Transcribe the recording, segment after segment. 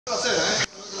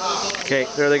Okay,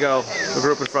 there they go. The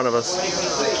group in front of us.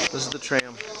 This is the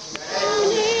tram.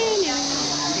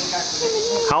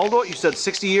 How old are you? You said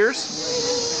 60 years?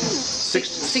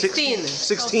 16.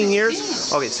 16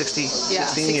 years? Okay, 60. Yeah,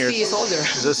 16 years. 60 is older.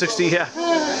 Is it 60? Yeah.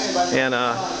 And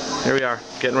here we are,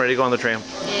 getting ready to go on the tram.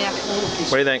 Yeah. What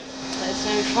do you think? It's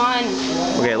gonna be fun.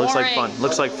 Okay, it looks like fun.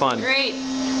 Looks like fun. Great.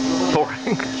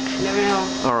 Boring. Never know.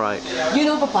 All right. You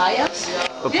know papayas?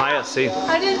 Papaya, see?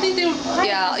 I didn't think they were.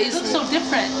 Yeah, it looks so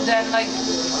different than like.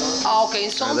 Okay,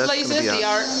 in some that's places gonna be they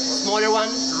are smaller one,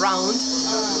 round,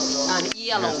 and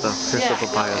yellow. Here's the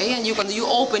papaya. Okay, and you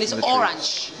open it's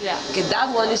orange. Yeah. Okay, that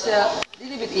one is a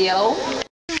little bit yellow.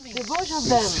 The bunch of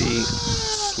them. See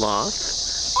sloth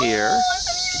here.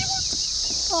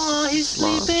 Oh, he's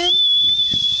sleeping.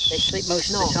 They sleep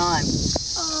most of the time.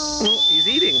 No, he's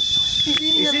eating. He's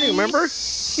eating. He's eating, remember?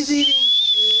 He's eating.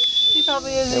 He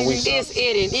probably is And we eating. He's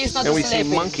eating. He's not And we see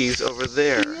sleeping. monkeys over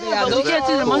there. Yeah, But we can't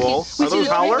see the Cool. monkeys. Are those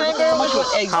howler?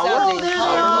 Exactly.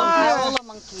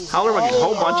 Howler monkeys, a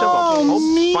whole bunch of them.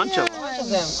 Whole bunch of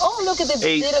them. Oh, look at the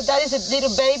little. That is a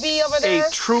little baby over there.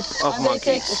 A troop of And they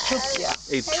take monkeys. a troop,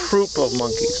 yeah. A troop of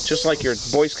monkeys, just like your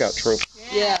Boy Scout troop.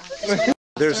 Yeah.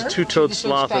 There's a two-toed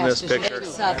sloth in this picture.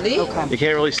 Exactly. You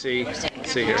can't really see.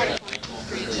 Let's see here.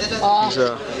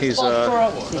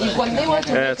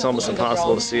 It's almost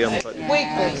impossible to see him, but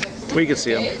we can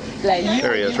see him.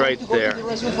 There he is, right there.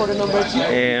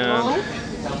 And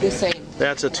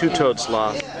that's a two-toed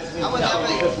sloth.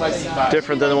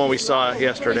 Different than the one we saw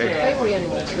yesterday.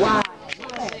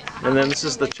 And then this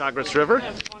is the Chagras River.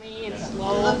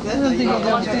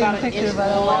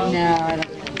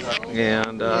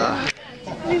 And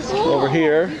over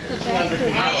here,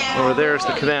 over there is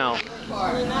the canal.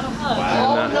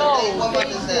 And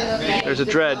there's a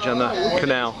dredge on the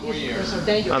canal,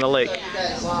 on the lake.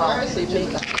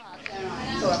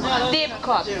 Deep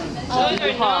cut.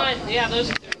 Yeah,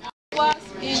 those.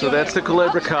 So that's the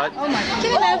Culebra cut.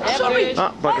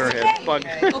 Ah, bug in her head. Bug.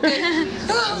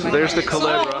 So there's the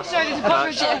Culebra cut.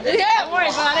 Yeah, don't worry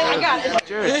about it. I got it.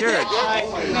 Jared.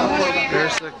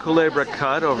 There's the Culebra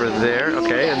cut over there.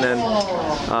 Okay, and then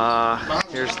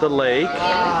here's the lake.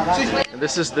 And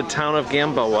this is the town of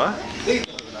Gamboa.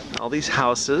 All these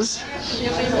houses.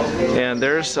 And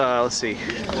there's, let's see,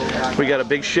 we got a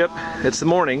big ship. It's the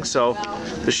morning, so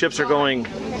the ships are going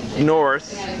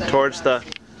north towards the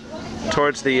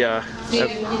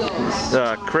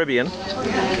Caribbean.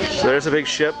 So there's a big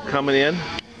ship coming in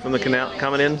from the canal,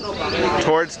 coming in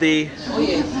towards the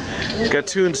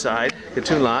Gatun side,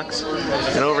 Gatun locks.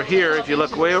 And over here, if you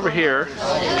look way over here,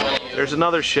 there's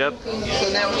another ship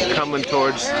coming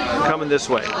this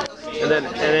way. And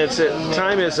it's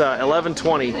time is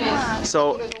 11:20.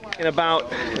 So in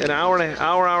about an hour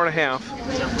and a half,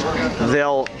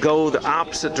 they'll go the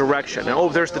opposite direction. And, oh,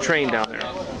 there's the train down there.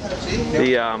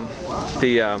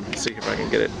 Let's see if I can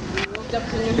get it.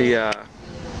 The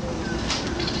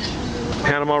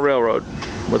Panama Railroad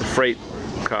with a freight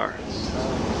car.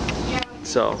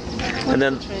 So, and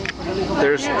then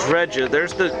there's dredges.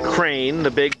 There's the crane,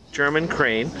 the big German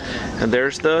crane, and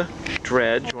there's the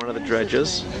dredge, one of the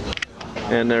dredges.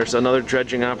 And there's another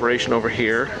dredging operation over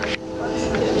here.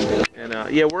 And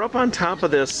yeah, we're up on top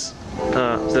of this.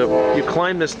 You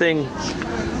climb this thing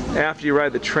after you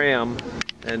ride the tram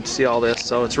and see all this.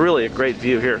 So it's really a great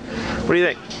view here. What do you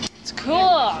think? It's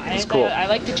cool. It's cool. I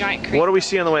like the giant creek. What do we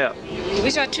see on the way up? We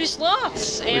saw two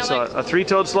sloths. And We saw a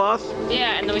three-toed sloth.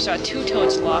 Yeah, and then we saw a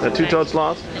two-toed sloth. A two-toed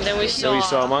sloth. And then we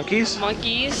saw monkeys.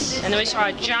 Monkeys. And then we saw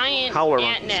a giant howler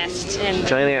ant nest. And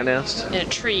giant ant nest. in a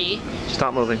tree.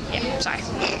 Stop moving. Yeah, sorry.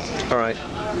 All right.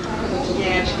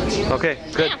 Okay,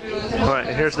 good. Yeah. All right,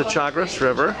 and here's the Chagras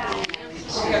River.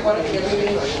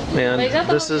 And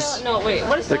this is no, wait,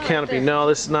 what is the that canopy. right No,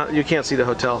 this is not. You can't see the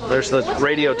hotel. There's the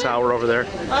radio tower over there.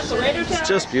 That's the radio tower? It's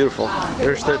just beautiful.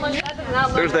 There's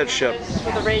that ship.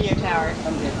 For the radio tower.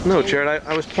 No, Jared,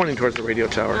 I was pointing towards the radio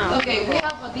tower. Okay, we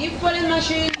have a different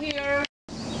machine here.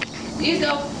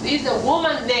 It's a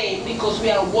woman name because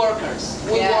we are workers.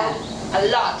 We work a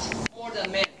lot more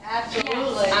than men.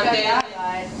 Absolutely.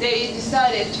 And they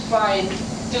decided to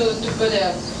put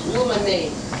a woman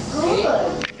name. Okay?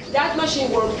 That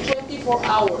machine works 24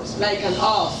 hours, like an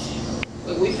us.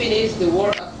 When we finish the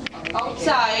work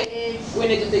outside, we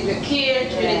need to take the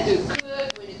kids, we need to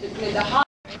cook, we need to clean the house.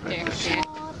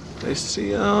 I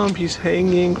see him. He's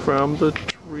hanging from the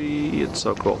tree. It's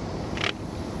so cool.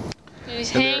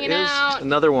 He's And hanging there is out.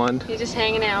 another one. He's just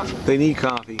hanging out. They need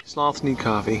coffee. Sloths need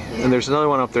coffee. And there's another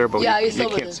one up there, but you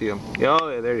can't see him. Oh,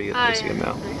 yeah, there he is. I see him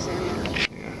now.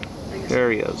 Yeah.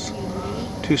 There he is.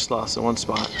 Two sloths in one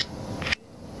spot.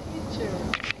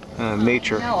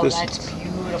 Nature. Oh, This that's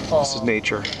beautiful. This is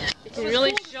nature. It's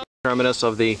really show. Terminus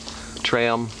of the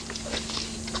tram.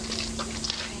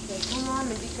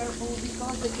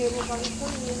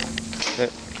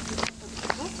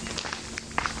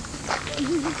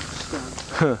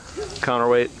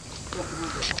 Counterweight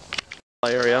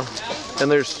area,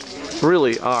 and there's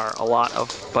really are a lot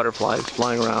of butterflies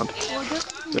flying around,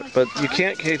 but you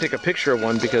can't take a picture of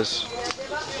one because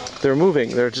they're moving.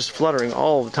 They're just fluttering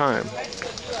all the time,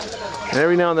 and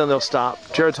every now and then they'll stop.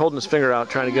 Jared's holding his finger out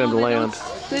trying to get them to land.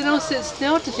 They don't sit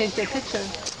still to take their picture.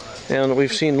 And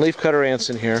we've seen leafcutter ants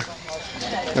in here,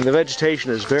 and the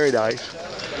vegetation is very nice.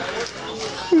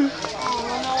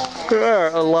 There are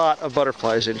a lot of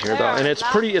butterflies in here, though, and it's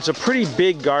a pretty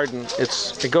big garden.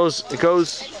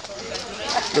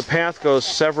 The path goes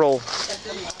several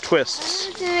twists.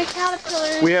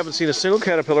 We haven't seen a single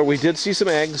caterpillar. We did see some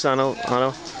eggs on a.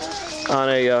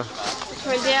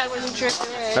 My dad wasn't sure if they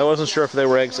were eggs. I wasn't sure if they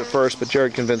were eggs at first, but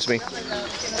Jared convinced me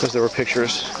because there were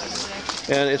pictures.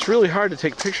 And it's really hard to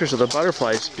take pictures of the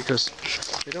butterflies because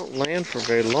they don't land for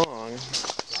very long,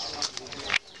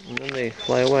 and then they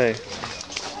fly away.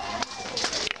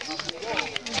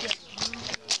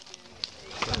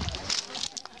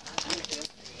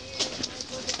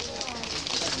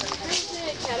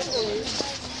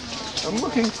 I'm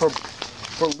looking for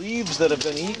leaves that have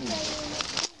been eaten.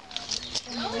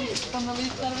 From the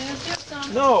leaf cutter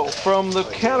ants? No, from the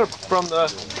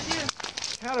caterpillars.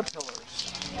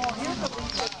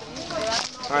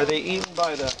 Are they eaten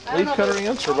by the leafcutter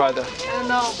ants or by the? I don't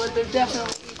know, but they're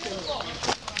definitely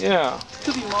eaten. Yeah.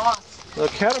 Could be moss. The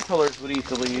caterpillars would eat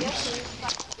the leaves.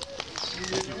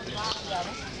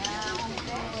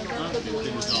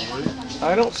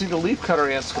 I don't see the leafcutter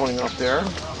ants going up there.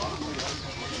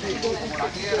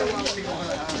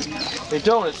 They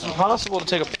don't. It's impossible to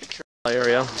take a picture of the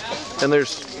area, and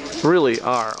there's really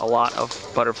are a lot of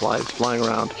butterflies flying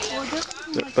around,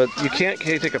 but you can't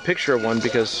take a picture of one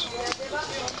because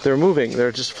they're moving.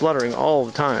 They're just fluttering all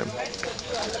the time,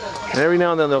 and every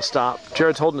now and then they'll stop.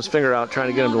 Jared's holding his finger out trying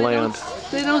to get them to land.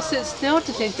 They don't sit still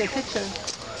to take their picture.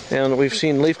 And we've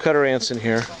seen leafcutter ants in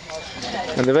here,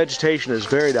 and the vegetation is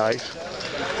very nice.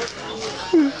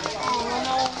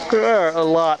 There are a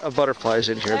lot of butterflies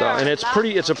in here, though, and it's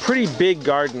a pretty big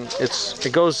garden.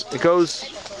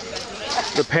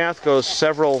 The path goes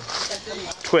several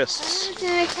twists.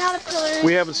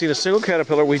 We haven't seen a single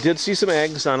caterpillar. We did see some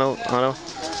eggs on a.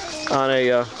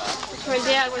 My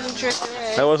dad wasn't sure if they were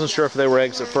eggs. I wasn't sure if they were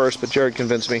eggs at first, but Jared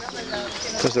convinced me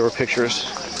because there were pictures.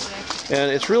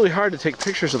 And it's really hard to take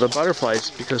pictures of the butterflies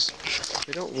because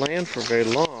they don't land for very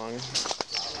long,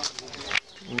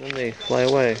 and then they fly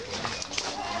away.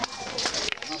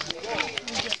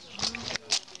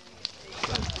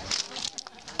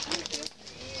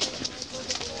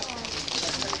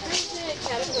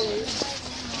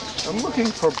 I'm looking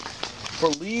for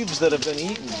leaves that have been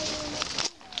eaten.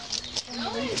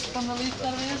 From the leaf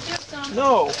cutter ants?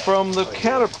 No, from the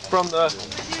caterpillars.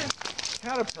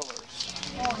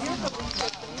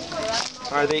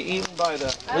 Are they eaten by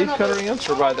the leafcutter ants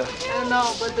or by the? I don't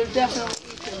know, but they're definitely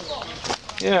eaten.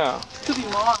 Yeah. Could be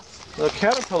moss. The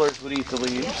caterpillars would eat the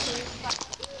leaves.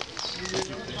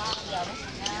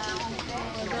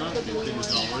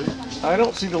 I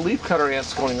don't see the leafcutter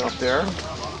ants going up there.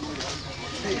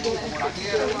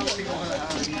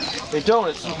 They don't.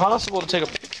 It's impossible to take a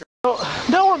picture.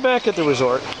 Now we're back at the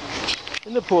resort,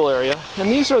 in the pool area, and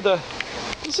this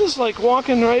is like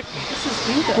walking right. This is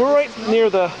vinca. We're right near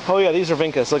the. Oh yeah, these are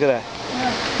vincas. Look at that.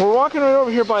 Yeah. We're walking right over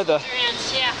here by the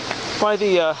Ants, yeah.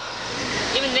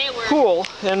 Even they were. pool,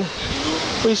 and we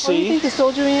What do you see think, the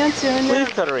soldier ants are in there?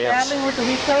 leafcutter ants. Battling with the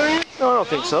leaf cutter ants? No, I don't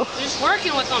think so. They're just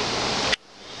working with them.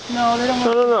 No, they don't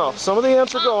want No. Some of the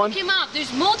ants are going. Look him up.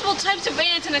 There's multiple types of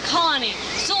ants in a colony.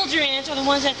 Soldier ants are the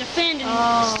ones that defend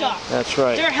and stuff. That's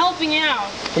right. They're helping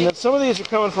out. And then some of these are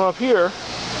coming from up here,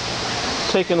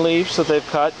 taking leaves that they've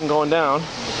cut and going down.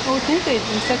 Well, we think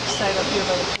there's insecticide up here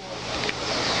by the pool.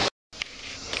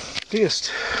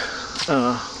 Biggest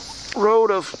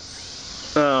road of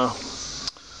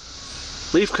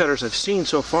leaf cutters I've seen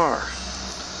so far.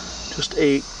 Just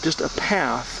a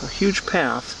path, a huge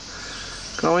path,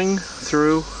 going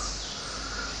through,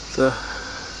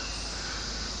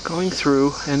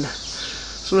 and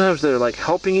sometimes they're like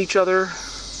helping each other.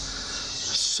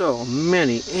 So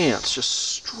many ants just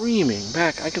streaming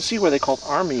back. I can see where they called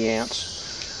army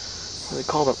ants. They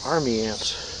call them army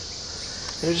ants.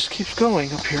 And it just keeps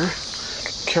going up here.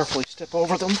 Carefully step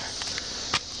over them,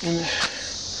 and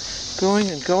going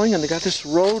and going, and they got this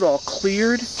road all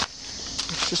cleared.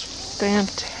 It's just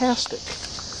fantastic.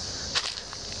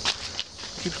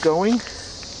 Keeps going,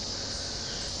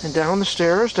 and down the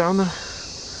stairs, down the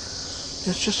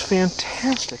It's just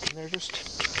fantastic, and they're just,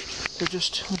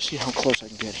 let me see how close I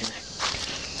can get here.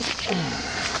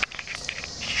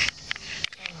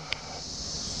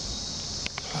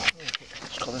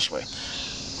 Let's go this way.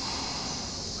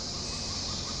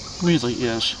 Really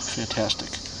is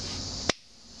fantastic.